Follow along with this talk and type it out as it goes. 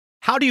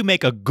How do you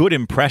make a good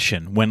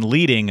impression when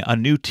leading a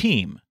new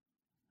team?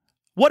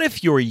 What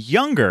if you're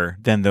younger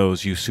than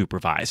those you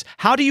supervise?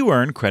 How do you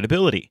earn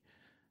credibility?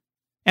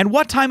 And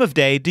what time of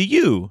day do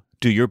you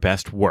do your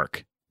best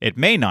work? It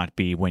may not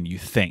be when you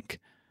think.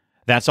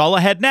 That's all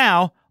ahead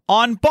now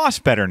on Boss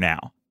Better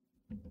Now.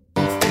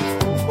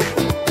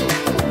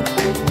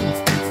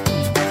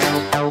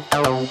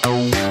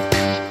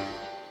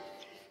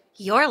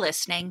 You're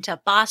listening to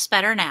Boss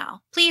Better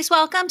Now. Please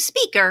welcome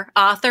speaker,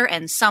 author,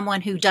 and someone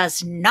who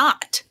does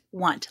not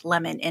want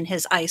lemon in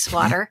his ice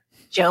water,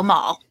 Joe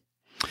Mull.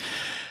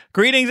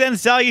 Greetings and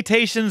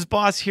salutations,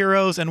 boss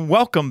heroes, and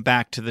welcome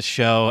back to the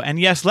show. And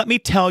yes, let me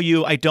tell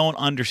you, I don't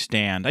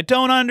understand. I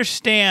don't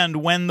understand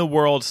when the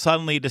world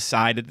suddenly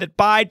decided that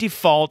by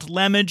default,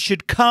 lemon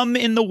should come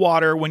in the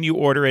water when you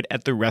order it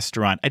at the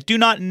restaurant. I do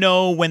not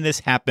know when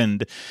this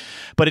happened,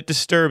 but it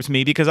disturbs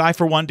me because I,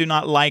 for one, do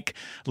not like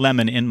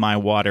lemon in my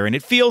water. And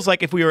it feels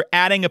like if we were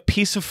adding a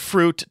piece of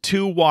fruit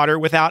to water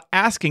without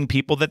asking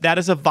people, that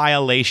is a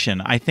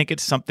violation. I think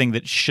it's something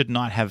that should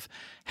not have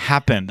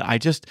happened. I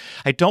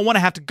don't want to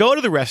have to go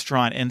to the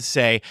restaurant and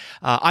say,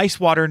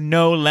 ice water,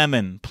 no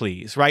lemon,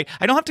 please, right?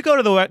 I don't have to go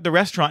to the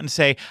restaurant and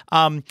say,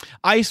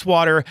 ice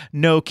water,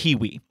 no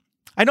kiwi.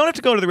 I don't have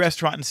to go to the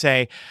restaurant and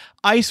say,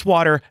 ice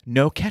water,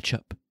 no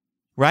ketchup,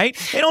 right?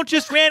 They don't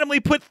just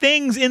randomly put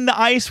things in the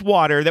ice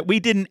water that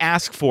we didn't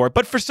ask for,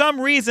 but for some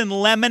reason,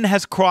 lemon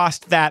has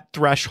crossed that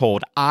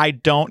threshold. I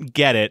don't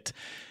get it,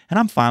 and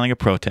I'm filing a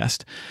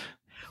protest.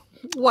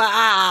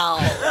 Wow.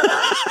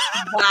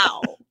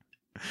 Wow.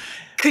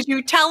 Could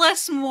you tell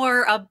us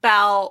more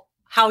about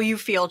how you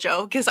feel,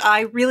 Joe? Because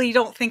I really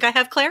don't think I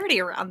have clarity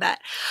around that.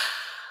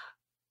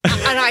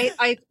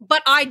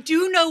 But I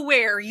do know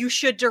where you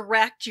should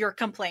direct your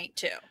complaint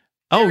to.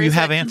 Oh, you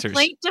have answers.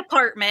 Complaint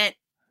department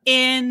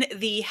in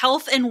the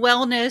health and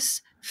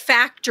wellness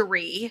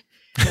factory,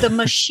 the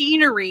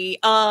machinery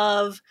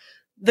of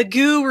the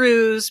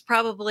gurus,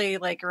 probably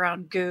like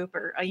around Goop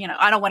or, I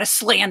don't want to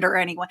slander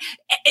anyone.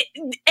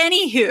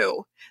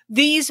 Anywho,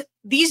 these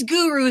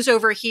gurus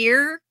over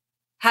here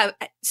have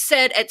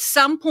said at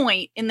some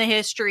point in the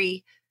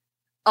history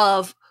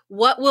of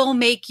what will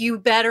make you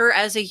better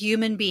as a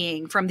human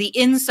being from the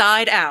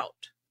inside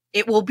out,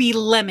 it will be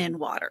lemon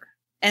water,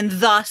 and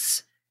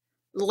thus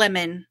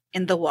lemon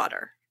in the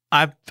water.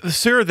 I'm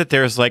sure that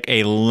there's like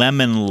a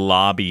lemon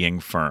lobbying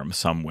firm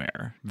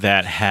somewhere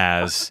that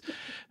has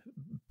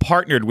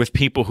partnered with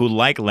people who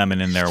like lemon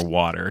in their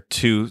water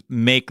to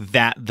make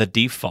that the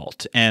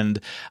default. And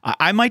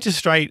I might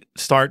just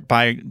start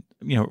by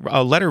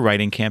a letter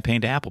writing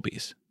campaign to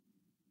Applebee's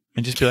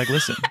and just be like,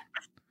 listen,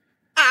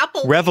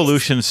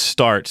 revolution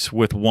starts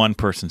with one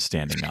person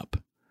standing up.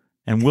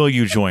 And will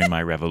you join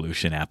my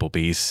revolution,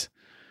 Applebee's?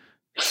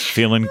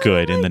 Feeling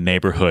good in the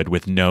neighborhood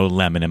with no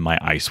lemon in my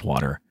ice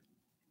water.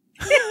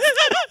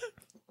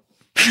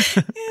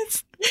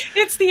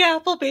 It's the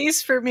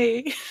Applebee's for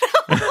me.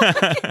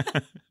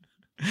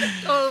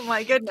 Oh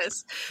my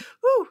goodness.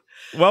 Whew.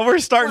 Well, we're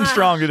starting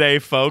strong today,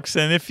 folks.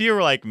 And if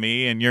you're like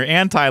me and you're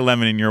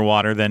anti-lemon in your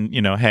water, then,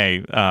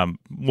 hey,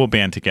 we'll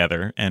band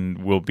together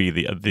and we'll be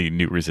the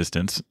new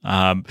resistance.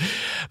 But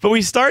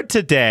we start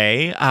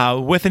today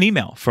with an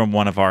email from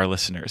one of our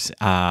listeners,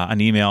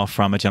 an email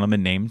from a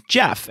gentleman named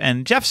Jeff.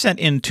 And Jeff sent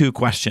in two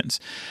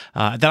questions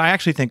that I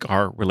actually think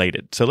are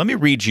related. So let me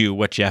read you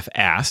what Jeff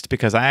asked,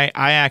 because I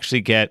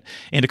actually get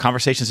into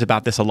conversations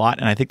about this a lot,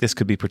 and I think this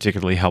could be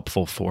particularly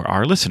helpful for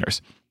our listeners.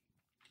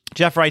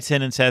 Jeff writes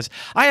in and says,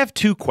 I have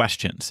two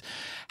questions.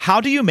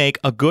 How do you make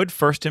a good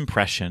first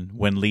impression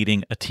when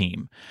leading a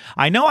team?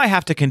 I know I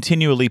have to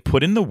continually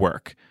put in the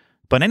work,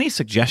 but any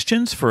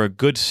suggestions for a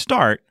good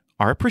start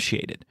are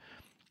appreciated.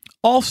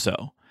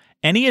 Also,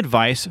 any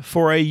advice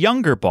for a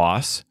younger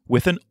boss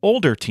with an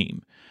older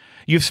team?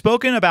 You've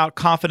spoken about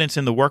confidence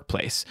in the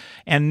workplace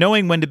and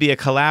knowing when to be a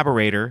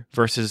collaborator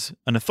versus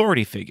an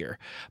authority figure,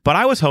 but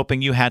I was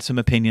hoping you had some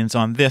opinions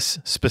on this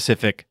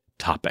specific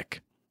topic.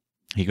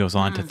 He goes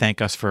on to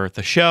thank us for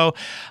the show.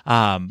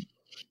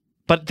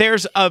 But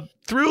there's a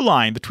through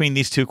line between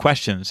these two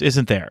questions,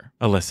 isn't there,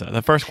 Alyssa?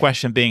 The first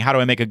question being, how do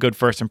I make a good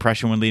first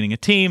impression when leading a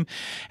team?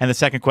 And the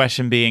second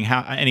question being,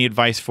 any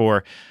advice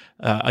for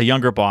a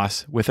younger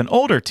boss with an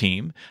older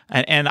team?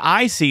 And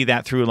I see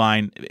that through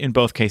line in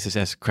both cases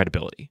as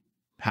credibility.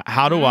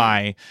 How do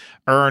I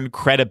earn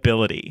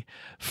credibility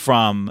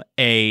from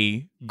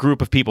a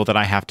group of people that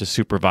I have to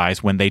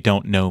supervise when they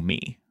don't know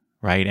me?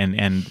 Right.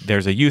 And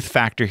there's a youth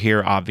factor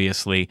here,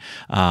 obviously,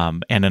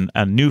 and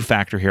a new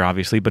factor here,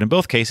 obviously. But in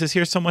both cases,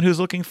 here's someone who's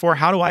looking for,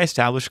 how do I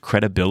establish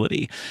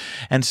credibility?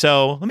 And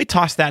so let me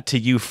toss that to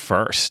you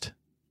first.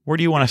 Where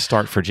do you want to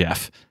start for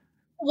Jeff?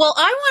 Well,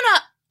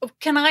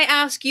 can I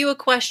ask you a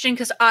question?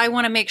 Because I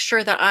want to make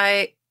sure that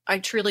I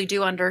truly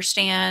do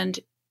understand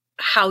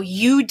how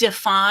you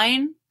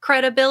define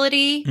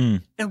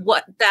credibility and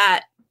what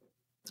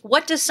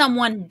does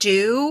someone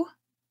do?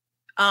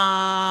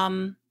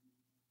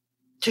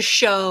 To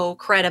show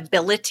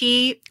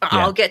credibility. Yeah.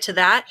 I'll get to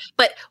that.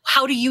 But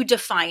how do you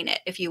define it,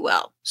 if you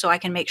will, so I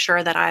can make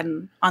sure that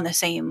I'm on the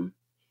same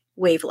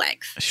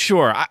wavelength?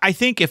 Sure. I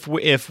think if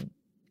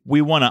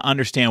we want to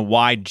understand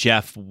why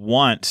Jeff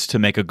wants to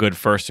make a good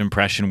first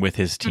impression with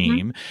his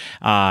team.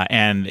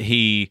 And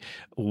he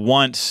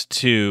wants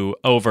to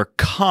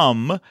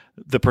overcome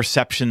the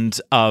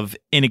perceptions of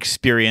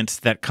inexperience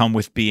that come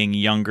with being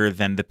younger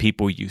than the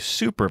people you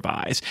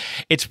supervise.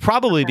 It's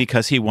probably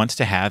because he wants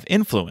to have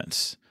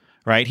influence.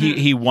 Right?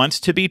 He wants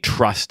to be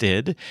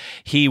trusted.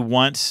 He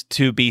wants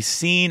to be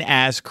seen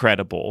as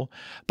credible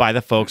by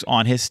the folks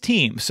on his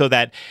team so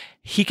that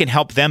he can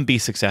help them be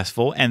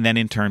successful and then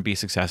in turn be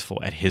successful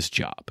at his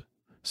job.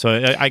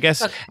 So I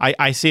guess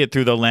I see it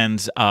through the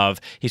lens of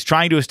he's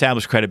trying to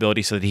establish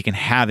credibility so that he can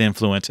have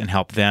influence and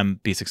help them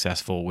be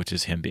successful, which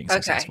is him being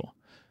successful.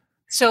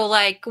 So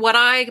like what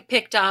I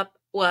picked up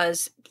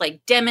was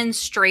like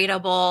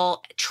demonstratable,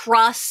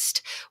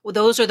 trust. Well,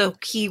 those are the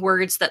key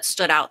words that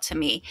stood out to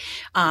me.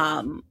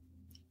 And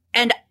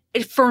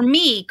for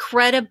me,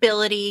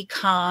 credibility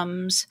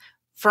comes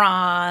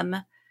from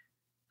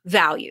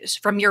values,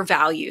 from your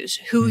values,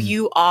 who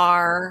you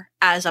are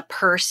as a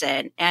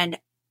person, and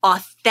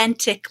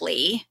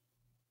authentically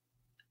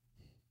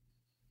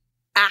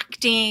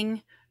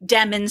acting,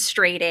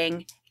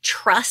 demonstrating,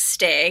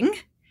 trusting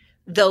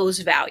those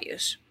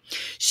values.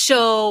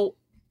 So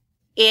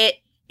it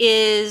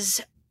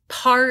is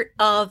part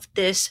of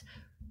this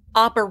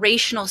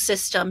operational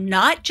system,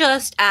 not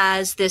just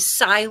as this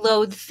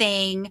siloed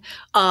thing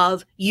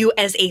of you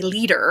as a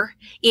leader.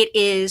 It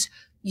is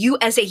you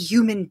as a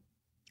human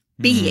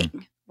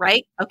being,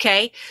 right?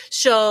 Okay.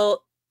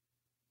 So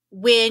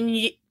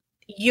when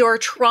you're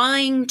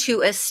trying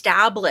to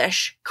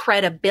establish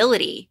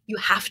credibility, you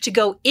have to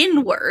go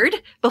inward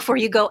before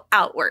you go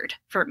outward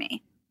for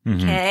me.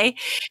 Okay.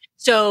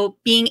 So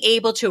being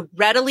able to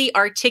readily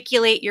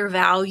articulate your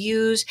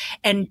values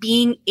and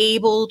being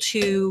able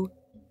to,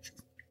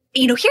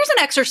 here's an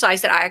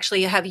exercise that I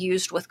actually have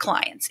used with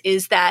clients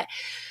is that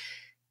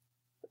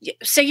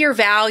say your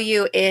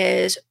value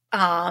is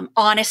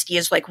honesty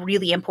is like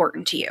really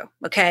important to you.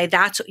 Okay.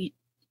 That's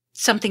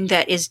something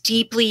that is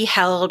deeply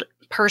held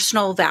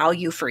personal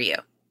value for you.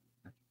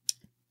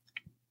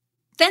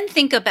 Then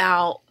think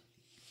about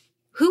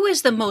who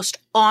is the most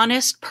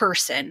honest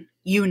person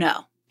you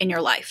know in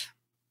your life.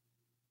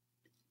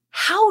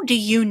 How do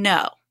you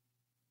know?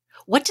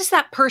 What does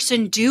that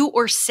person do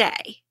or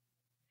say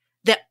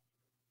that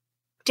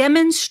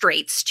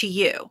demonstrates to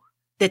you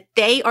that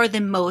they are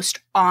the most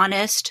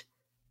honest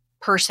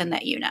person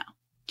that you know?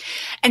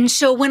 And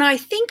so when I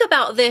think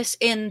about this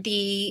in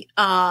the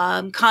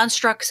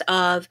constructs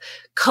of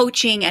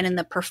coaching and in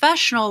the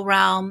professional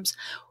realms,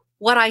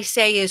 what I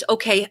say is,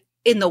 okay,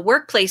 in the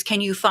workplace,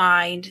 can you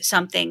find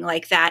something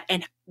like that?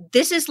 And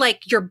this is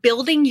like you're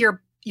building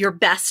your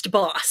best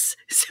boss.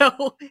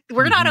 So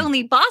we're not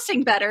only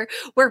bossing better,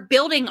 we're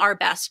building our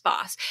best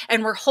boss.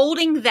 And we're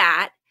holding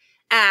that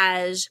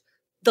as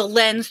the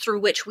lens through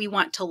which we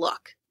want to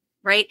look,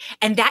 right?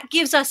 And that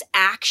gives us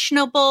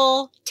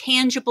actionable,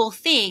 tangible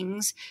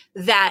things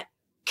that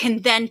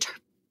can then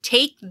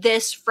take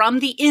this from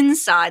the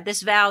inside,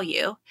 this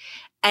value,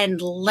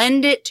 and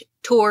lend it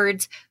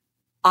towards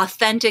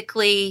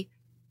authentically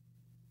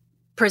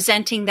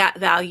presenting that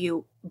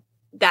value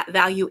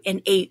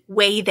in a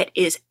way that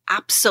is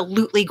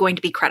absolutely going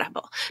to be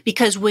credible.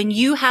 Because when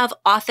you have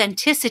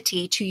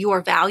authenticity to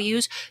your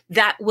values,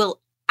 that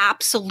will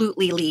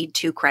absolutely lead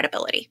to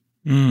credibility.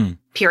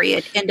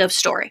 Period. End of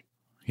story.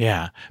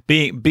 Yeah.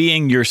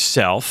 Being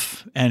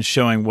yourself and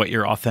showing what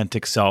your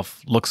authentic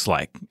self looks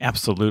like.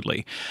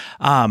 Absolutely.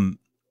 I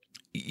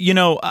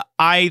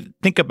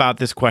think about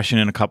this question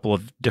in a couple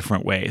of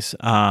different ways.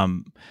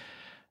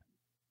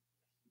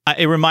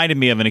 It reminded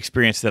me of an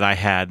experience that I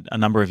had a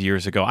number of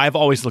years ago. I've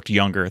always looked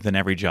younger than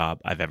every job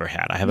I've ever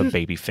had. I have a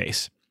baby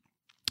face.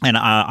 And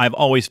I've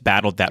always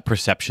battled that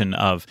perception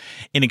of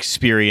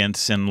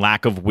inexperience and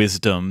lack of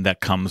wisdom that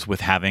comes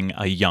with having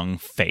a young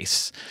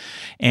face.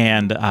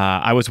 And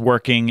I was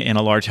working in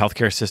a large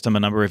healthcare system a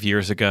number of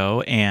years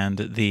ago, and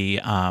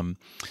the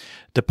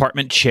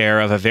department chair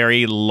of a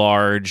very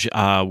large,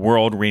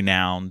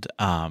 world-renowned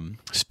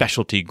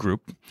specialty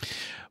group,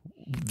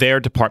 their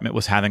department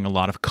was having a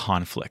lot of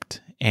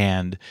conflict.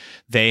 And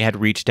they had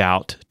reached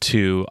out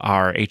to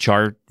our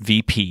HR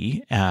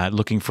VP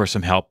looking for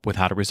some help with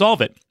how to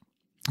resolve it.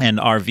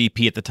 And our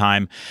VP at the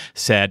time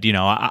said,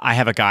 I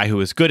have a guy who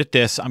is good at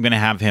this. I'm going to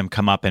have him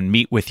come up and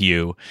meet with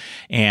you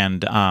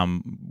and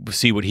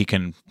see what he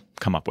can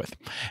come up with.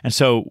 And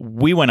so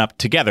we went up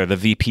together, the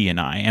VP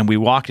and we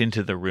walked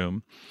into the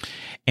room,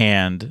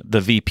 and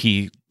the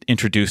VP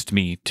introduced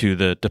me to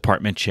the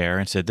department chair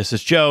and said, "This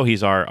is Joe.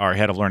 He's our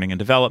head of learning and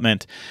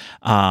development."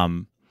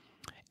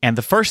 And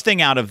the first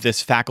thing out of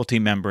this faculty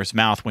member's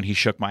mouth when he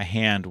shook my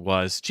hand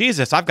was,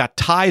 "Jesus, I've got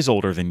ties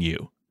older than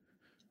you."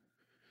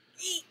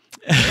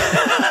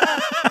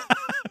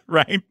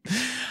 Right?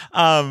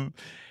 And,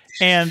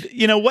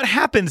 what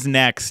happens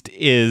next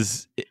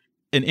is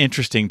an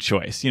interesting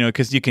choice,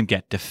 because you can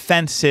get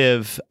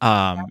defensive,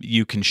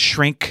 you can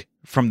shrink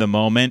from the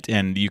moment,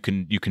 and you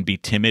can be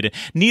timid.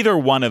 Neither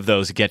one of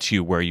those gets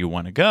you where you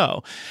want to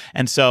go.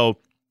 And so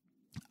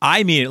I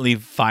immediately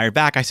fired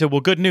back. I said,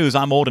 "Well, good news,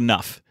 I'm old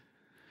enough."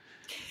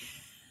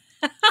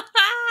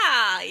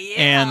 Yeah.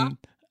 And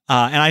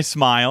I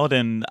smiled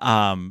and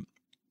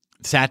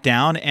sat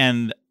down,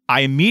 and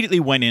I immediately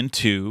went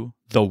into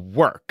the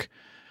work.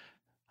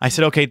 I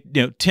said, okay,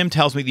 Tim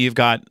tells me that you've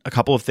got a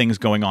couple of things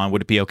going on.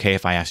 Would it be okay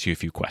if I asked you a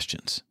few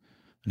questions?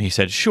 And he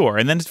said, sure.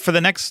 And then for the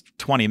next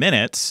 20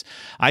 minutes,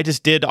 I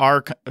just did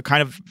our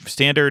kind of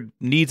standard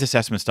needs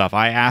assessment stuff.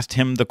 I asked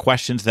him the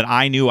questions that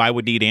I knew I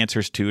would need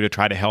answers to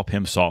try to help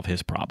him solve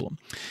his problem.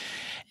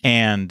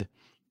 And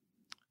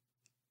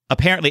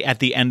apparently at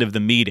the end of the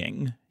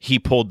meeting, he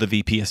pulled the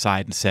VP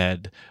aside and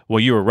said, well,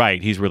 you were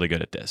right. He's really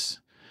good at this.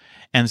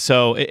 And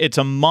so it's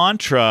a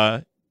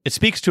mantra. It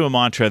speaks to a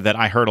mantra that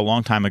I heard a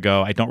long time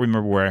ago. I don't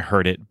remember where I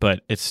heard it,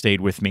 but it stayed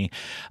with me.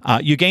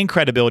 You gain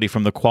credibility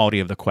from the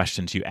quality of the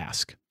questions you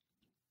ask.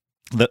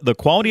 The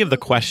quality of the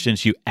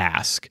questions you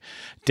ask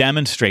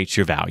demonstrates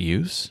your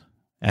values,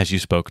 as you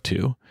spoke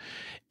to.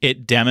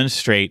 It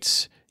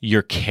demonstrates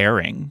your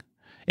caring,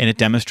 and it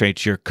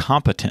demonstrates your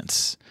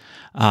competence.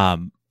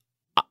 I'm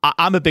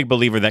a big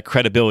believer that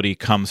credibility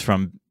comes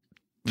from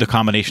the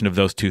combination of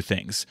those two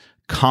things,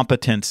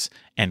 competence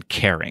and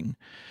caring.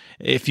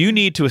 If you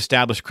need to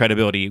establish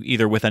credibility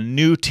either with a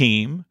new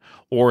team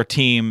or a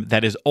team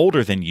that is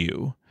older than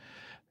you,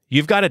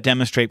 you've got to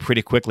demonstrate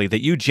pretty quickly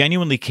that you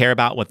genuinely care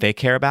about what they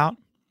care about,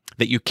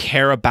 that you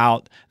care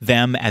about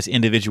them as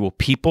individual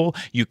people,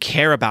 you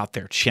care about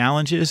their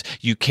challenges,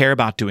 you care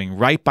about doing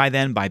right by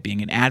them by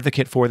being an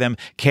advocate for them,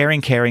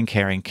 caring.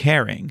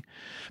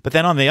 But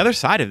then on the other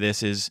side of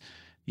this is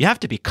you have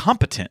to be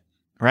competent,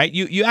 right?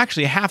 You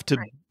actually have to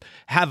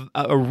have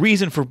a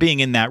reason for being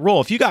in that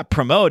role. If you got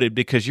promoted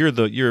because you're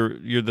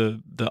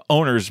the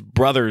owner's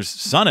brother's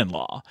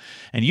son-in-law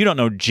and you don't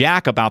know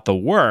jack about the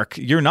work,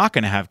 you're not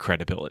going to have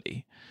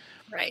credibility.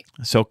 Right.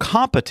 So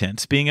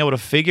competence, being able to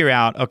figure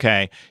out,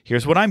 okay,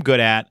 here's what I'm good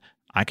at.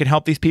 I can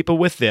help these people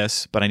with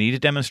this, but I need to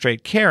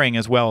demonstrate caring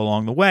as well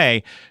along the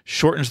way,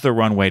 shortens the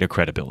runway to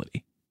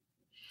credibility.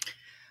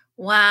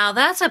 Wow,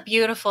 that's a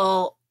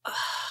beautiful...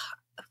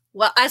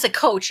 Well, as a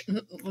coach,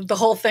 the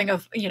whole thing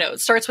of, it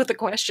starts with the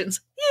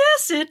questions.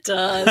 Yes, it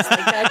does. Like,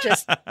 that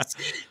just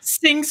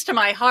sings to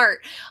my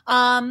heart.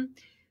 But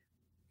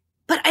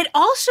it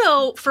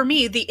also, for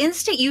me, the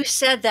instant you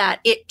said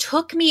that, it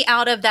took me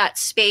out of that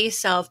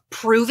space of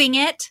proving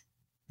it.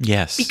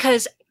 Yes.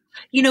 Because,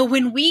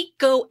 when we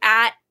go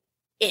at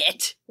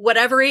it,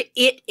 whatever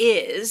it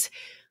is,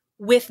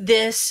 with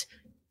this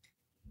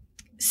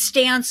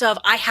stance of,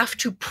 I have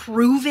to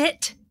prove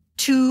it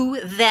to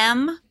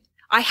them,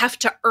 I have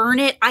to earn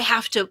it, I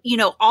have to,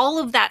 all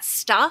of that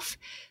stuff,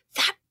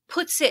 that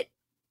puts it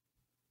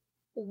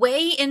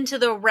way into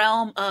the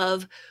realm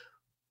of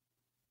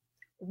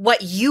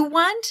what you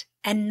want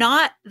and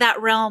not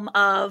that realm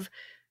of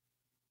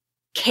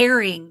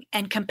caring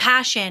and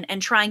compassion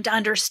and trying to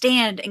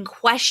understand and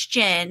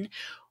question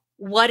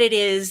what it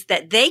is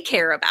that they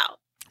care about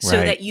so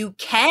that you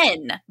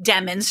can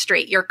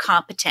demonstrate your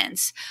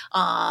competence.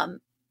 And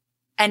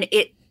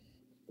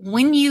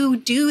when you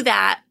do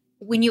that,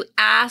 when you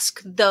ask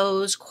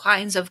those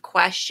kinds of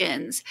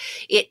questions,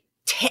 it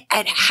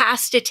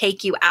has to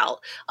take you out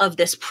of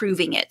this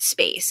proving it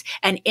space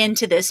and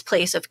into this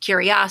place of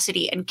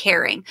curiosity and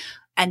caring.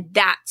 And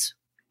that's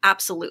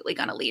absolutely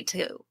going to lead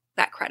to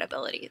that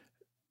credibility.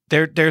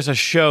 There's a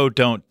show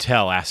don't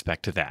tell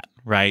aspect to that,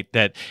 right?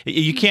 That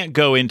you can't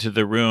go into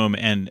the room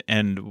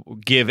and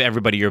give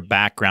everybody your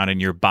background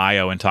and your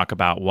bio and talk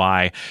about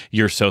why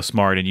you're so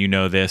smart and you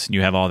know this and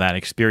you have all that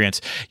experience.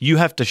 You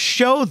have to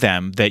show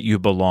them that you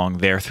belong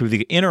there through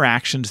the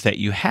interactions that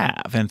you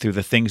have and through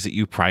the things that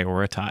you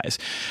prioritize,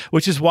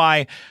 which is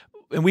why,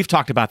 and we've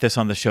talked about this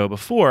on the show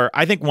before,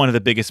 I think one of the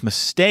biggest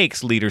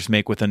mistakes leaders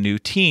make with a new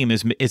team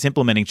is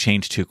implementing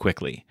change too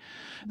quickly.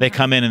 They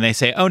come in and they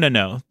say, oh,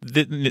 no,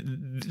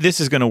 this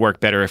is going to work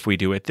better if we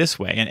do it this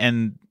way.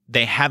 And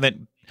they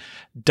haven't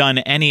done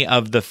any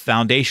of the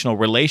foundational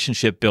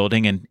relationship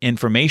building and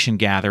information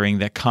gathering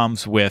that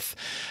comes with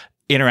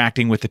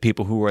interacting with the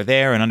people who are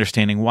there and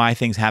understanding why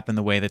things happen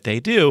the way that they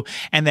do,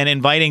 and then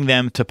inviting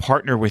them to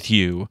partner with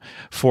you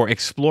for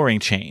exploring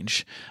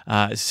change,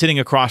 sitting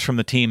across from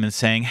the team and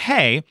saying,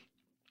 hey,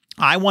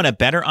 I want to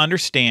better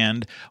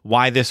understand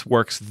why this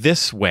works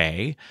this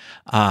way.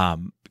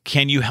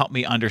 Can you help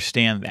me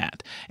understand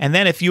that? And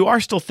then if you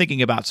are still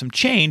thinking about some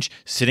change,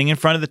 sitting in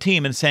front of the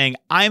team and saying,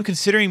 I am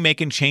considering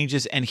making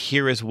changes and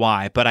here is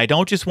why, but I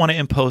don't just want to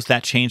impose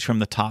that change from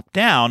the top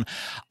down.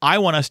 I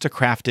want us to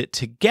craft it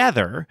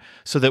together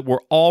so that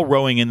we're all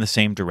rowing in the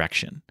same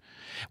direction.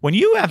 When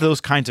you have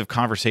those kinds of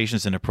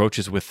conversations and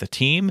approaches with the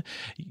team,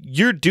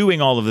 you're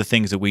doing all of the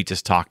things that we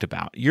just talked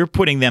about. You're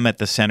putting them at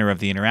the center of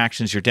the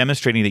interactions. You're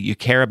demonstrating that you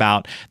care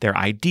about their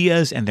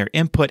ideas and their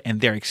input and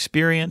their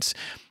experience.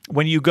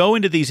 When you go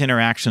into these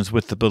interactions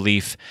with the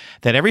belief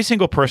that every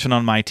single person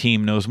on my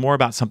team knows more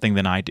about something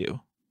than I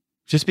do,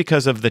 just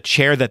because of the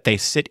chair that they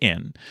sit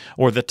in,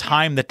 or the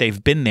time that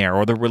they've been there,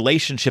 or the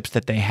relationships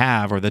that they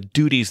have, or the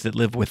duties that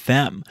live with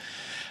them,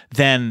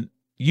 then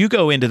you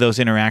go into those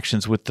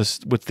interactions with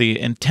the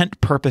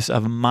intent purpose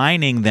of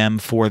mining them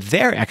for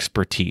their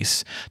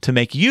expertise to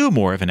make you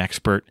more of an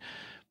expert,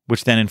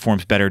 which then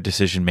informs better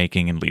decision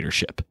making and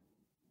leadership.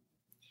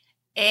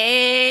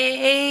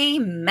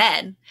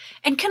 Amen.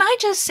 And can I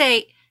just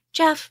say,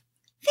 Jeff,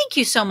 thank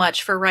you so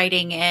much for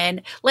writing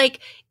in. Like,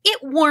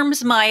 it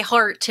warms my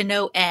heart to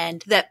no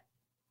end that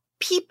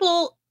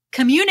people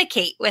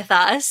communicate with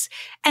us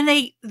and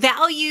they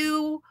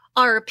value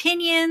our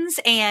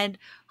opinions, and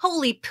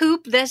holy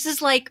poop, this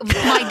is like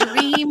my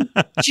dream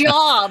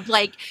job,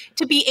 like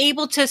to be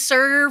able to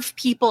serve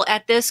people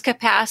at this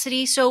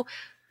capacity. So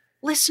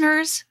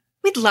listeners,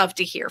 we'd love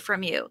to hear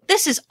from you.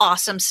 This is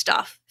awesome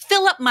stuff.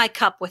 Fill up my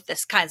cup with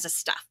this kinds of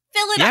stuff.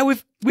 Fill it up. Yeah,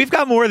 we've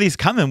got more of these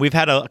coming. We've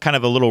had a kind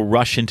of a little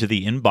rush into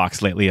the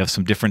inbox lately of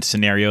some different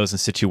scenarios and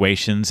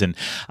situations, and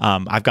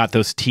I've got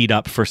those teed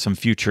up for some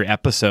future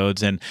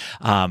episodes. And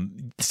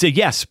so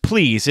yes,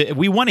 please,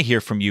 we want to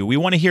hear from you. We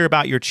want to hear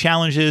about your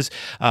challenges.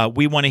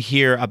 We want to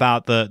hear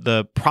about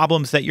the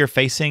problems that you're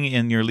facing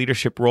in your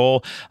leadership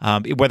role,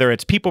 whether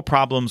it's people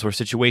problems or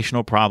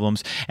situational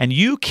problems. And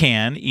you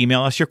can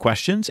email us your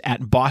questions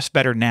at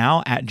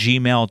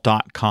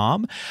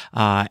bossbetternow@gmail.com,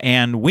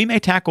 and we may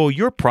tackle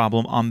your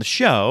problem on the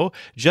show,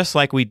 just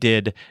like we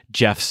did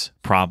Jeff's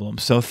problem.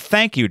 So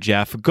thank you,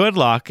 Jeff. Good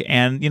luck,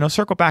 and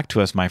circle back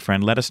to us, my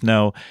friend. Let us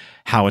know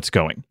how it's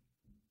going.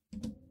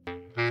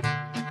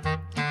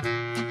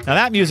 Now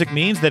that music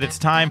means that it's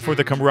time for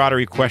the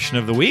camaraderie question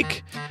of the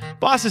week.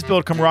 Bosses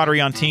build camaraderie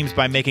on teams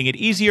by making it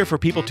easier for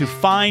people to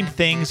find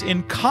things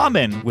in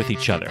common with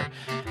each other.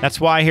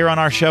 That's why here on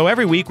our show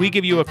every week we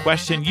give you a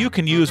question you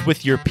can use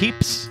with your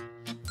peeps.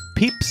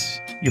 Peeps?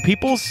 Your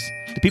peoples?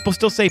 Do people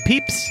still say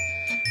peeps?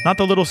 Not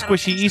the little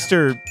squishy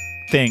Easter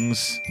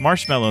things,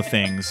 marshmallow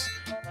things.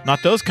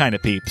 Not those kind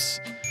of peeps.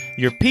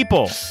 Your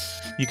people.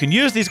 You can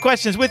use these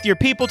questions with your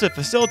people to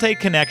facilitate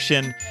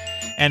connection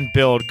and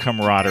build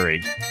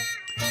camaraderie.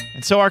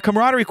 And so our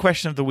camaraderie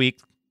question of the week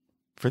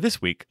for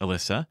this week,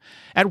 Alyssa,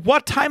 at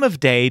what time of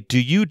day do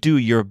you do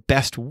your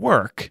best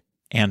work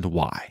and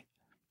why?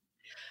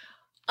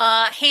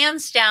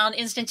 Hands down,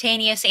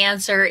 instantaneous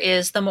answer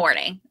is the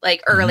morning,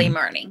 like early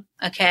morning.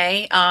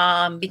 Okay.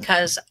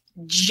 Because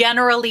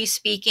generally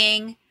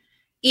speaking,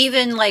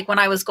 even like when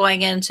I was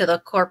going into the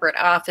corporate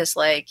office,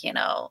 like,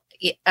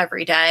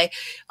 every day,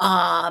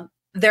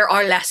 there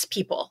are less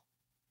people.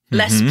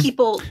 Less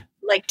people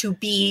like to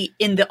be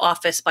in the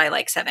office by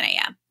like 7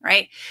 a.m.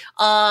 Right.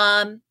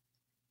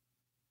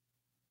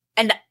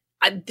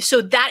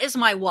 So that is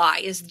my why,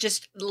 is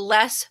just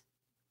less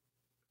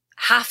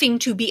having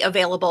to be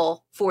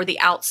available for the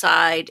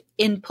outside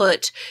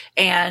input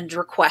and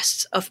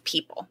requests of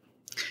people,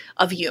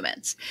 of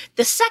humans.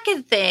 The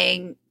second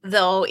thing,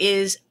 though,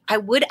 is I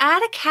would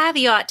add a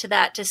caveat to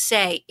that to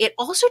say it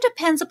also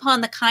depends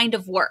upon the kind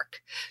of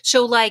work.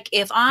 So like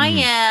if I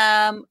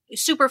am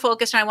super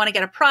focused and I want to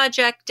get a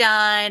project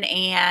done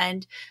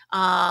and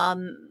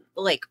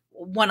like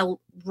want to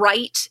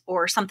write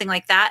or something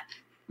like that,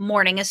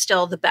 morning is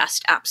still the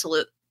best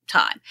absolute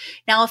time.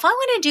 Now, if I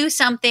want to do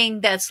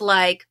something that's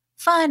like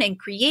fun and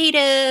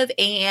creative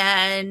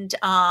and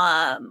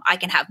I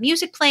can have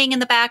music playing in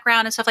the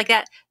background and stuff like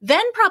that,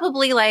 then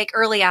probably like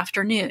early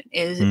afternoon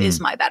is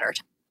my better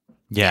time.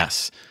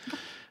 Yes.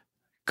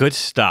 Good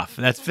stuff.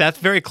 That's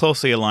very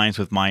closely aligns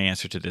with my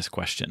answer to this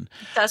question.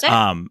 Does it?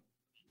 And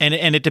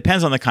it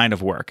depends on the kind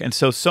of work. And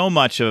so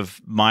much of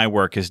my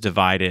work is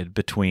divided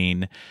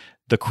between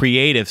the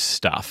creative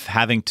stuff,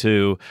 having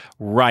to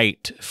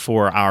write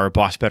for our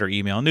Boss Better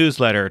email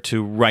newsletter,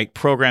 to write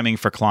programming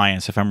for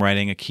clients if I'm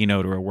writing a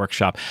keynote or a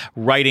workshop,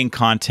 writing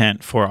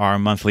content for our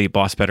monthly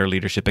Boss Better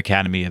Leadership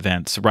Academy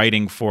events,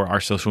 writing for our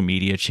social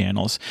media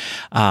channels.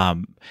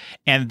 And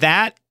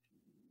that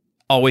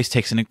always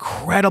takes an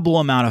incredible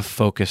amount of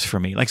focus for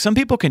me. Like some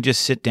people can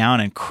just sit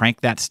down and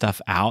crank that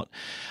stuff out.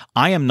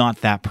 I am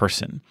not that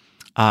person.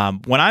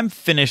 When I'm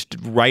finished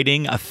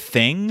writing a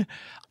thing,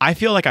 I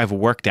feel like I've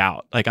worked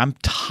out. Like I'm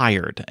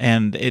tired,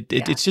 and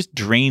it just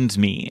drains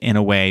me in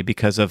a way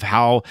because of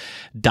how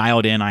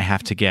dialed in I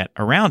have to get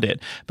around it.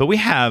 But we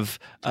have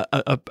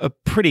a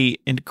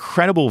pretty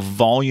incredible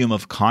volume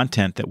of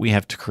content that we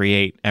have to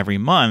create every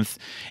month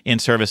in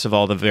service of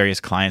all the various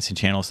clients and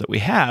channels that we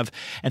have.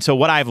 And so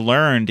what I've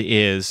learned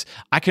is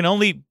I can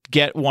only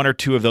get one or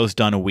two of those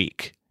done a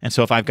week. And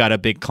so if I've got a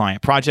big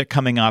client project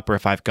coming up, or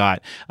if I've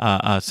got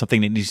something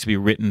that needs to be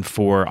written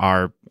for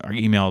our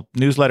email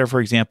newsletter,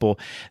 for example,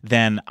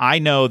 then I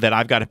know that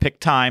I've got to pick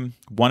time,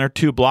 1 or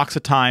 2 blocks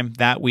of time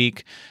that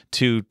week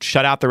to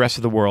shut out the rest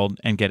of the world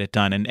and get it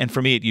done. And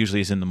for me, it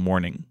usually is in the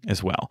morning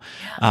as well.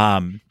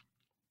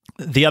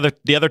 The other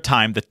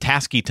time, the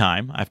tasky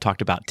time, I've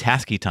talked about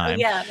tasky time. Oh,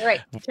 yeah,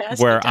 right.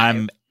 Tasky where time.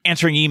 I'm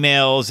answering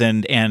emails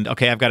and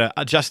okay, I've got to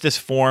adjust this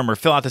form or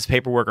fill out this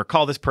paperwork or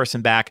call this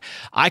person back.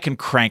 I can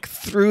crank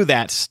through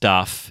that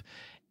stuff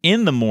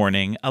in the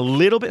morning a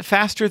little bit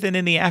faster than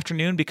in the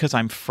afternoon because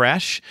I'm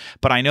fresh.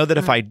 But I know that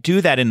if I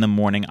do that in the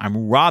morning,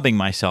 I'm robbing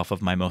myself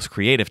of my most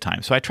creative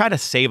time. So I try to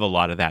save a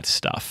lot of that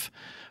stuff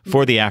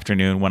for the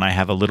afternoon when I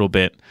have a little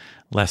bit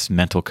less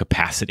mental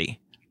capacity.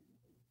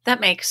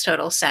 That makes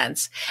total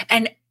sense.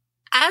 And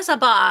as a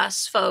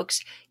boss,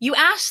 folks, you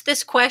ask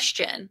this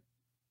question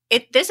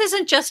this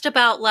isn't just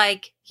about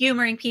like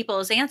humoring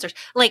people's answers.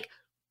 Like,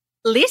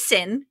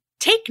 listen,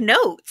 take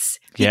notes,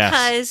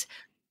 because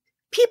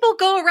people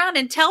go around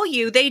and tell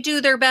you they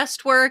do their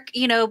best work,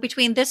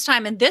 between this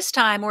time and this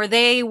time, or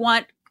they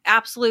want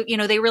absolute,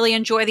 they really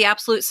enjoy the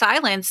absolute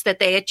silence that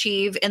they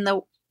achieve in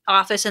the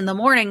office in the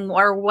morning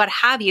or what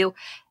have you.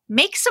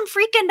 Make some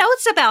freaking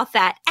notes about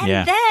that,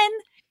 and then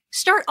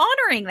start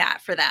honoring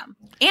that for them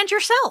and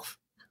yourself.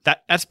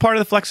 That's part of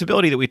the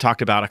flexibility that we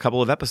talked about a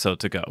couple of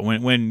episodes ago.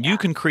 When you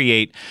can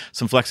create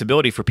some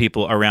flexibility for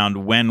people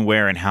around when,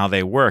 where, and how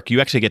they work, you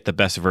actually get the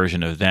best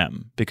version of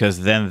them, because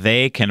then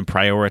they can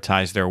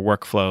prioritize their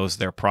workflows,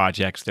 their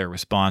projects, their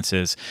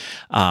responses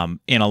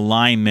in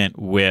alignment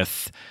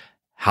with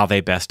how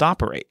they best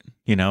operate.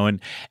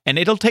 And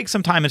it'll take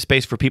some time and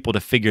space for people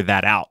to figure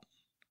that out.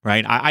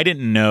 Right. I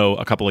didn't know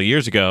a couple of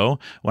years ago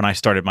when I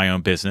started my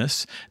own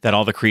business that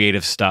all the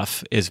creative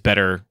stuff is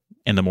better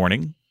in the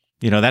morning.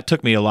 That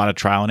took me a lot of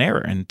trial and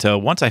error. And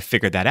once I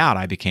figured that out,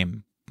 I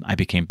became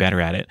better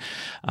at it.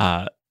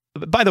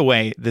 By the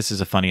way, this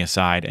is a funny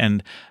aside.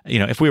 And,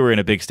 if we were in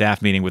a big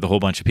staff meeting with a whole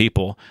bunch of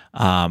people,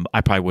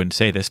 I probably wouldn't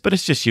say this, but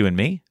it's just you and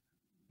me.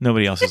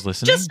 Nobody else is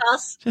listening. Just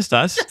us. Just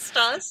us. Just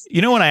us.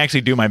 When I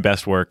actually do my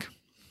best work?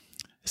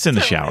 It's in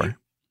the shower.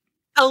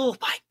 Oh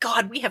my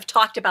God, we have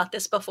talked about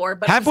this before,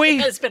 but have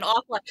we? It's been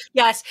offline.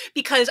 Yes,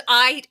 because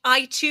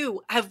I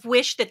too have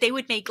wished that they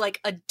would make like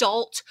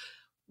adult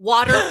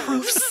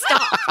waterproof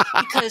stuff,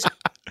 because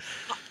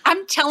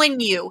I'm telling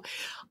you,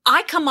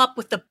 I come up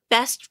with the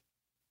best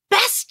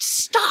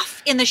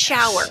stuff in the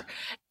shower.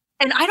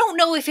 And I don't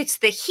know if it's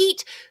the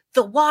heat,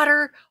 the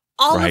water,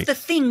 all of the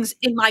things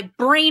in my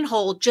brain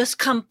hole just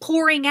come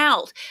pouring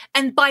out.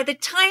 And by the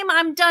time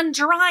I'm done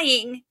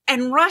drying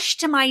and rush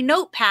to my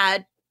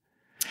notepad,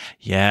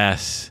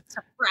 yes. It's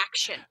a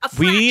fraction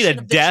we need a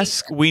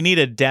desk. We need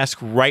a desk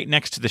right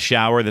next to the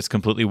shower that's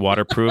completely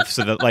waterproof,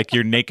 so that like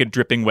your naked,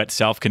 dripping wet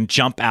self can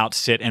jump out,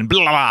 sit, and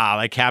blah, blah,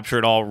 like capture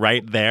it all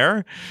right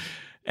there.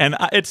 And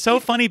it's so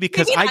funny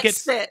because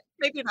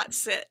Maybe not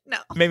sit. No.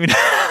 Maybe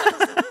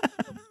not.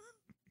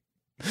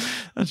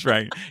 That's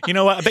right. You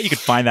know what? I bet you could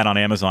find that on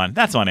Amazon.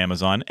 That's on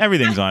Amazon.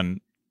 Everything's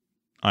on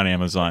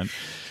Amazon.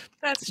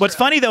 What's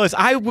funny though is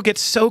I will get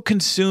so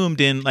consumed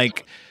in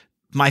like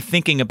my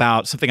thinking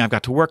about something I've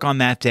got to work on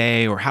that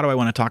day, or how do I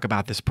want to talk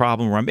about this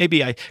problem, or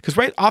maybe because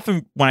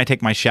often when I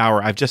take my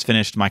shower, I've just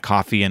finished my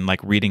coffee and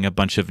like reading a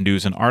bunch of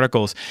news and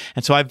articles.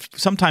 And so I've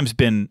sometimes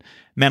been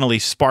mentally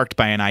sparked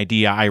by an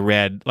idea I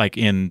read like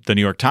in the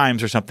New York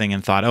Times or something,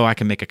 and thought, oh, I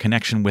can make a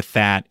connection with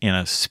that in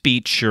a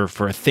speech or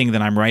for a thing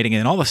that I'm writing.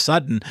 And all of a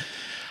sudden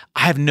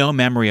I have no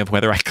memory of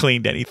whether I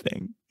cleaned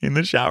anything in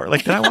the shower.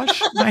 Like, did I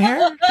wash my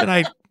hair? Did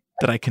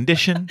I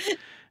condition?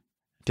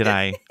 Did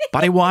I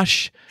body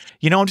wash?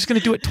 I'm just going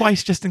to do it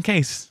twice just in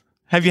case.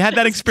 Have you had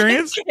that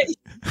experience?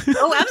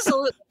 Oh,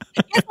 absolutely.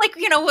 It's like,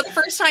 the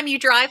first time you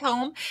drive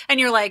home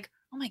and you're like,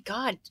 oh my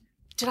God,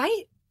 did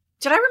I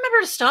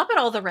remember to stop at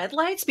all the red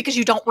lights? Because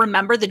you don't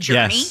remember the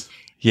journey.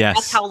 Yes.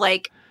 That's how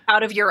like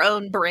out of your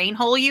own brain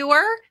hole you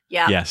were.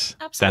 Yeah. Yes.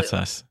 Absolutely.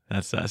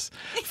 That's us.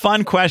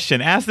 Fun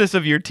question. Ask this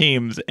of your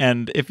teams.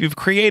 And if you've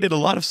created a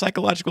lot of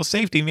psychological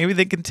safety, maybe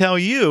they can tell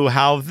you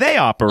how they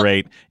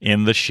operate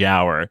in the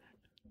shower.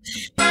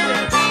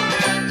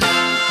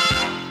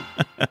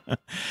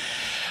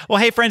 Well,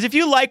 hey, friends, if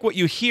you like what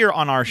you hear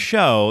on our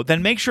show,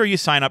 then make sure you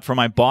sign up for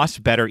my Boss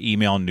Better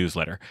email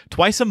newsletter.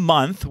 Twice a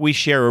month, we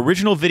share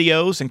original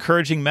videos,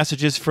 encouraging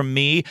messages from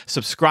me,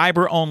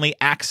 subscriber-only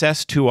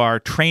access to our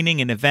training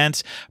and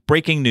events,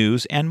 breaking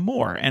news, and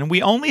more. And we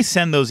only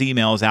send those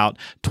emails out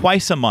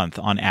twice a month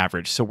on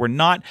average, so we're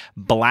not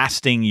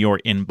blasting your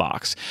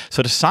inbox.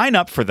 So to sign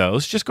up for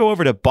those, just go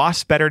over to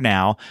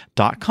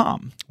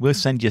bossbetternow.com. We'll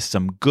send you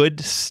some good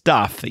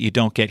stuff that you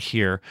don't get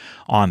here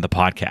on the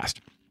podcast.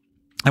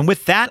 And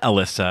with that,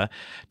 Alyssa,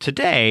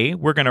 today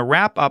we're going to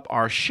wrap up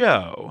our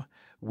show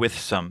with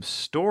some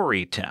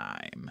story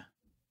time.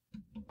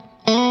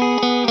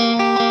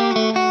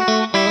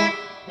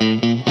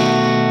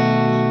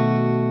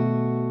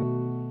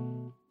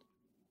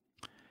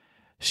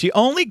 She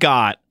only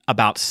got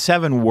about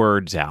 7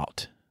 words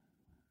out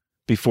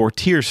before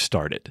tears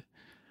started.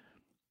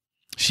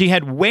 She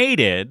had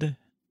waited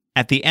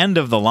at the end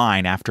of the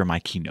line after my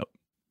keynote.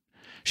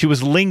 She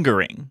was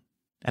lingering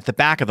at the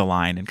back of the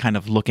line and kind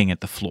of looking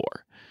at the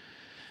floor.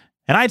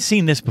 And I'd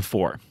seen this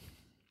before.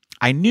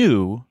 I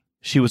knew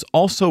she was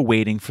also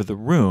waiting for the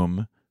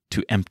room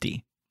to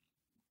empty.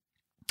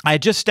 I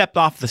had just stepped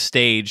off the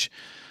stage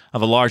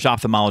of a large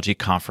ophthalmology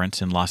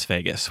conference in Las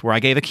Vegas, where I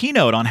gave a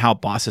keynote on how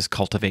bosses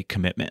cultivate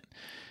commitment.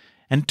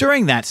 And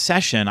during that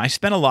session, I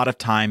spent a lot of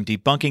time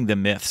debunking the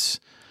myths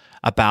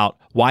about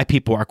why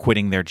people are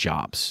quitting their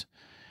jobs,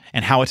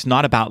 and how it's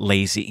not about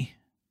lazy.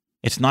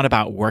 It's not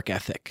about work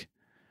ethic.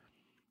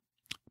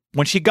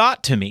 When she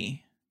got to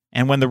me,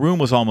 and when the room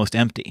was almost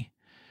empty,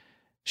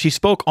 she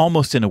spoke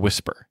almost in a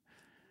whisper.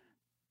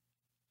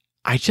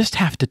 I just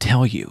have to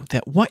tell you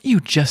that what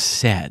you just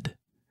said.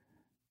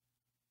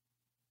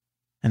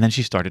 And then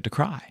she started to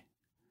cry.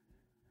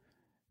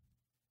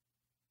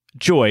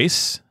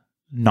 Joyce,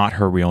 not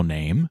her real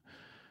name,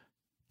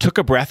 took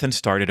a breath and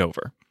started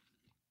over.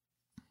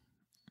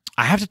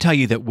 I have to tell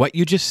you that what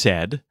you just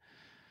said,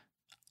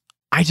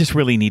 I just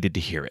really needed to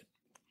hear it.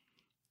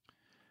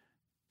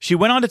 She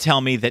went on to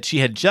tell me that she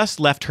had just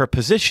left her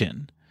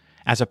position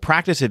as a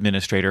practice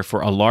administrator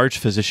for a large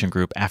physician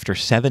group after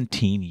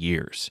 17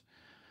 years.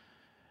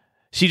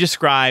 She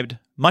described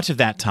much of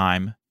that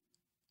time,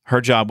 her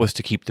job was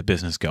to keep the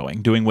business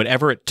going, doing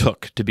whatever it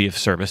took to be of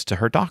service to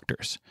her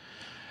doctors.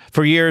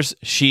 For years,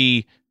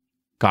 she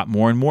got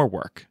more and more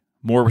work,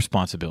 more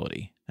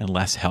responsibility, and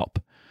less help.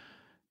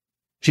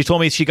 She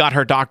told me she got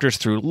her doctors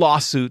through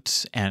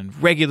lawsuits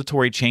and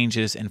regulatory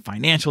changes and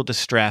financial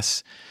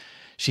distress.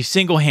 She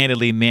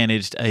single-handedly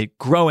managed a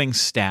growing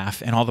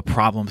staff and all the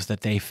problems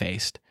that they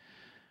faced.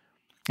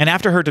 And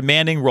after her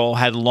demanding role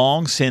had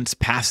long since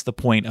passed the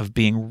point of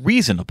being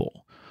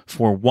reasonable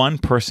for one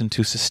person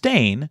to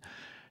sustain,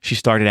 she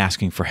started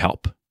asking for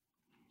help.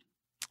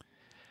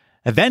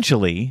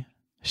 Eventually,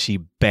 she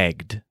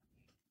begged.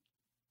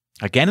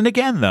 Again and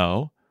again,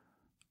 though,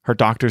 her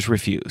doctors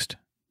refused.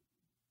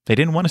 They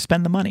didn't want to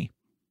spend the money.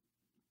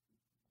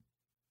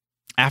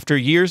 After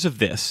years of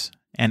this,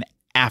 and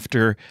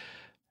after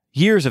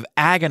years of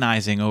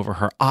agonizing over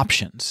her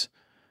options,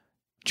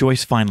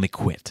 Joyce finally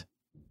quit.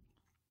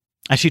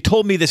 As she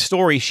told me this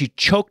story, she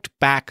choked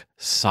back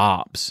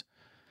sobs.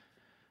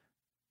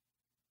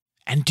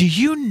 And do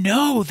you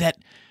know that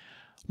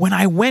when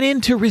I went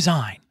in to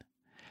resign,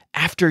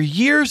 after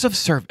years of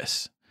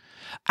service,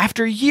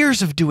 after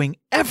years of doing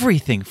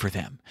everything for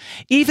them,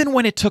 even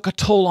when it took a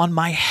toll on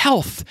my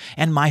health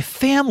and my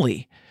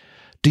family,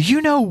 do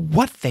you know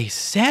what they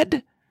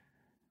said?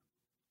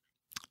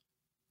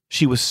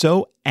 She was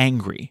so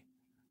angry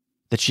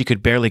that she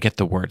could barely get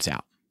the words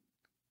out.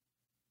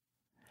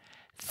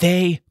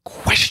 They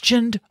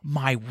questioned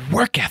my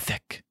work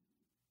ethic.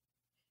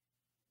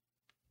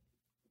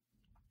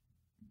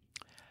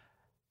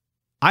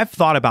 I've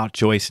thought about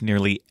Joyce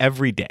nearly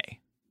every day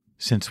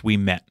since we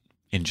met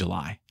in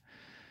July,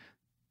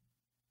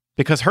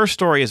 because her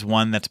story is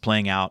one that's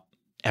playing out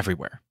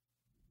everywhere,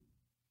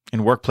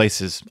 in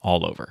workplaces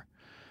all over.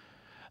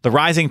 The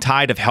rising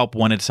tide of help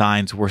wanted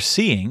signs we're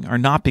seeing are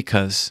not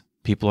because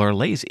people are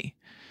lazy.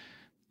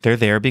 They're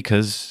there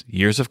because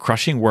years of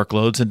crushing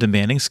workloads and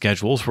demanding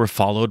schedules were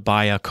followed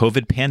by a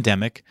COVID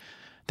pandemic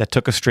that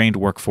took a strained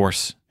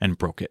workforce and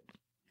broke it.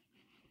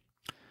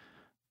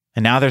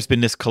 And now there's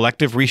been this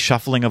collective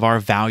reshuffling of our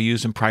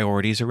values and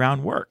priorities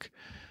around work.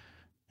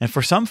 And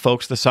for some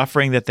folks, the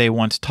suffering that they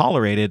once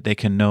tolerated, they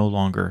can no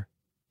longer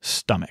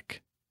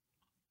stomach.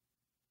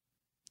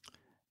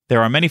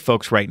 There are many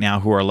folks right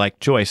now who are like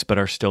Joyce, but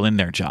are still in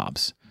their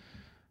jobs.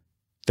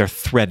 They're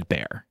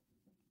threadbare.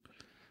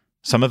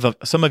 Some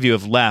of you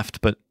have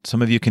left, but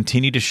some of you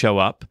continue to show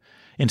up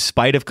in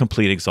spite of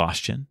complete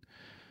exhaustion.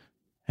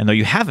 And though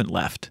you haven't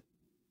left,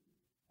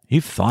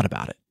 you've thought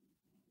about it.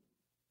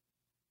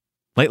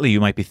 Lately,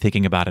 you might be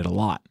thinking about it a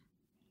lot.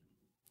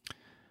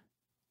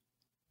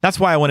 That's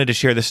why I wanted to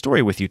share this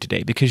story with you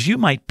today, because you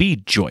might be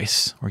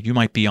Joyce, or you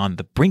might be on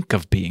the brink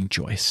of being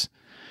Joyce.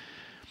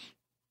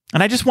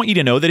 And I just want you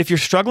to know that if you're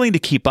struggling to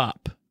keep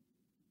up,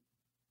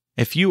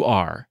 if you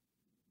are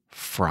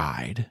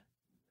fried,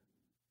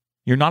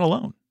 you're not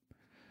alone.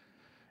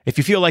 If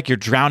you feel like you're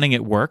drowning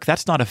at work,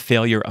 that's not a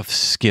failure of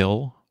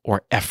skill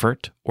or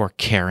effort or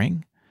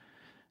caring.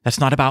 That's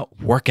not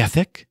about work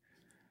ethic.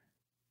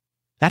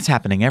 That's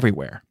happening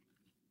everywhere.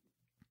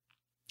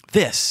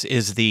 This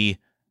is the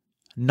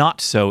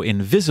not so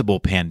invisible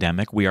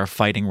pandemic we are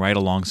fighting right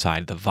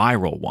alongside the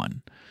viral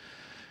one.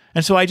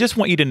 And so I just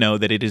want you to know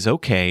that it is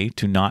okay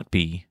to not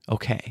be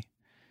okay.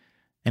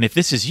 And if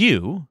this is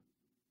you,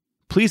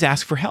 please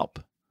ask for help.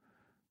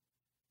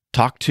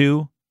 Talk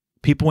to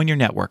people in your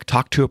network.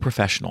 Talk to a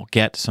professional.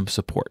 Get some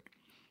support.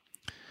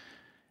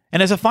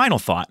 And as a final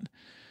thought,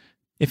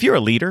 if you're a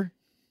leader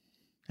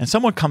and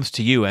someone comes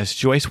to you as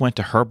Joyce went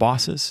to her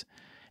bosses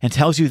and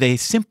tells you they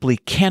simply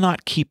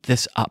cannot keep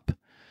this up,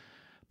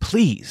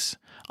 please,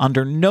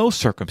 under no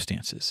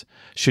circumstances,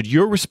 should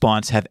your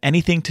response have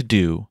anything to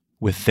do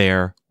with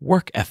their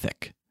work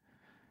ethic.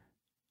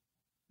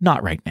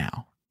 Not right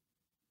now.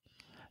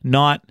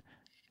 Not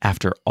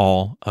after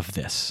all of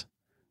this.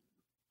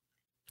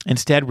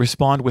 Instead,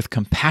 respond with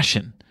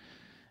compassion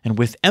and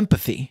with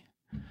empathy.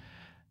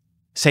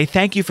 Say,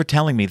 thank you for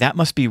telling me. That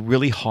must be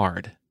really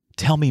hard.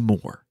 Tell me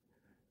more.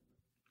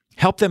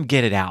 Help them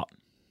get it out.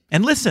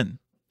 And listen.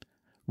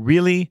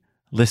 Really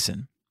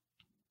listen.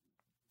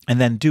 And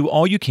then do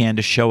all you can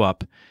to show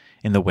up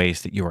in the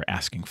ways that you are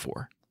asking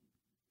for.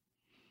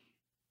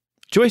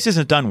 Joyce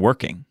isn't done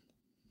working.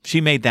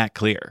 She made that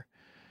clear.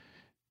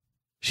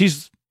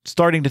 She's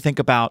starting to think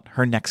about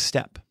her next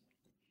step.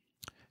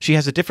 She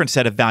has a different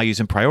set of values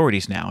and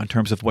priorities now in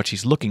terms of what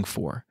she's looking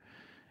for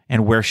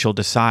and where she'll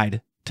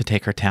decide to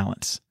take her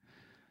talents.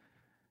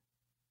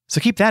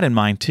 So keep that in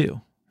mind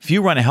too. If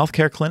you run a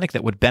healthcare clinic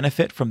that would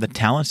benefit from the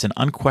talents and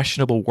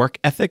unquestionable work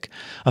ethic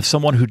of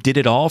someone who did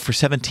it all for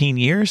 17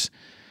 years,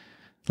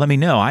 let me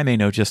know. I may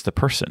know just the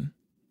person.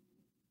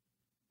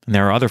 And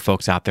there are other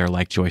folks out there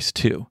like Joyce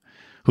too,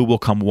 who will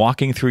come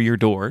walking through your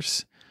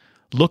doors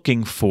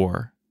looking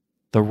for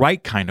the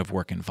right kind of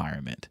work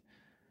environment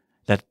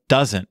that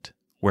doesn't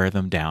wear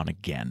them down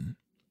again.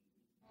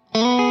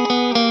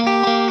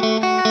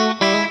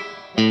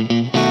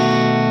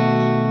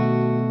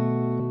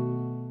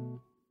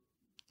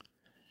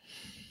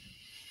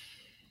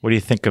 What do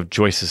you think of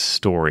Joyce's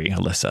story,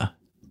 Alyssa?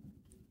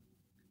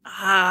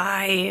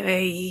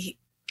 I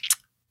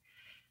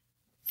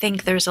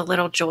think there's a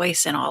little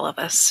Joyce in all of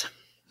us.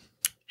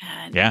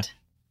 And Yeah.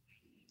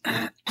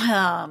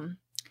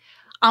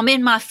 I'm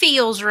in my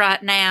feels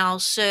right now,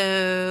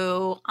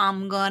 so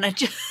I'm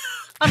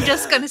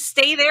just gonna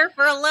stay there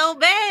for a little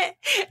bit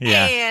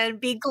and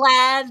be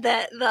glad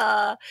that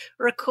the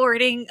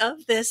recording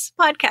of this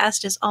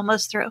podcast is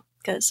almost through,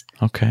 because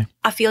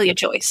I feel you,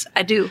 Joyce.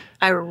 I do.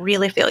 I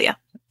really feel you.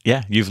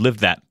 Yeah, you've lived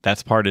that.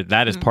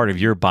 That is part of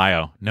your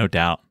bio, no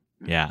doubt.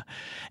 Yeah.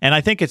 And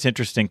I think it's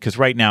interesting because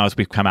right now, as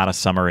we've come out of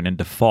summer and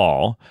into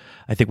fall,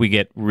 I think we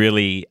get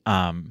really,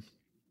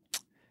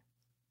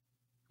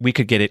 we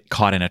could get it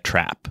caught in a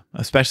trap,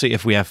 especially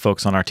if we have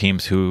folks on our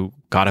teams who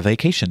got a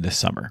vacation this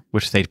summer,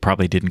 which they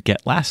probably didn't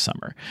get last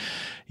summer,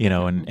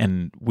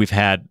 and we've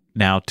had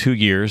now 2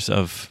 years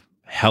of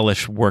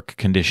hellish work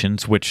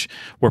conditions, which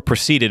were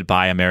preceded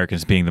by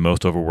Americans being the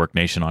most overworked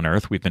nation on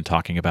earth. We've been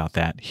talking about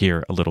that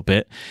here a little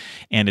bit.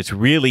 And it's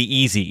really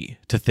easy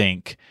to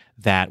think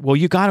that, well,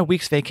 you got a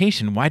week's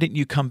vacation. Why didn't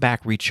you come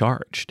back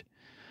recharged?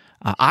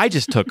 I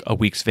just took a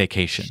week's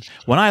vacation.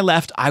 When I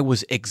left, I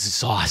was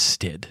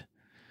exhausted.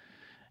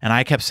 And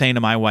I kept saying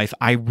to my wife,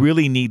 I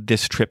really need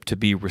this trip to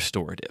be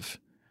restorative.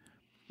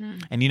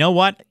 And you know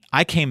what?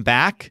 I came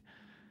back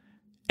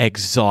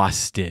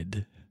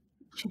exhausted.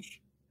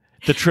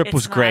 The trip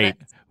was great.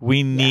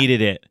 We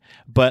needed it.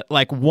 But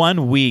like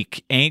 1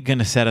 week ain't going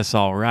to set us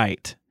all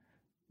right.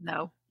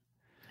 No,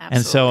 absolutely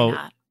and so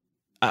not.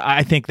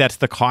 I think that's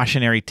the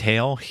cautionary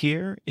tale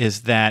here,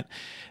 is that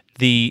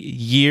the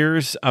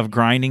years of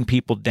grinding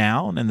people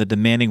down and the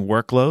demanding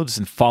workloads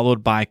and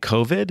followed by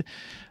COVID,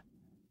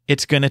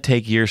 it's going to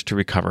take years to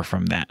recover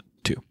from that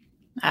too.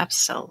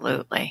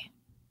 Absolutely.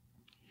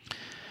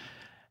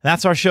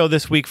 That's our show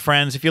this week,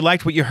 friends. If you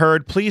liked what you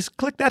heard, please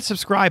click that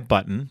subscribe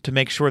button to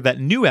make sure that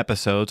new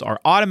episodes are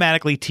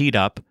automatically teed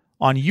up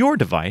on your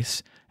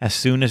device as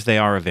soon as they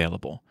are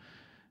available.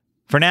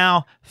 For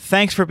now,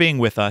 thanks for being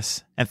with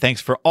us, and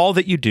thanks for all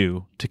that you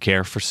do to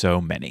care for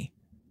so many.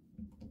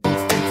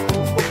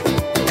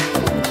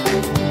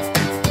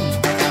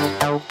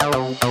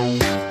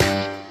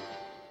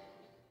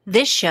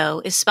 This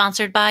show is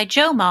sponsored by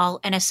Joe Mall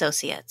and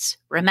Associates.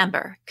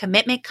 Remember,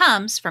 commitment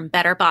comes from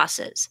better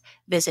bosses.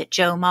 Visit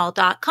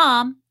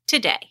joemall.com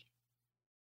today.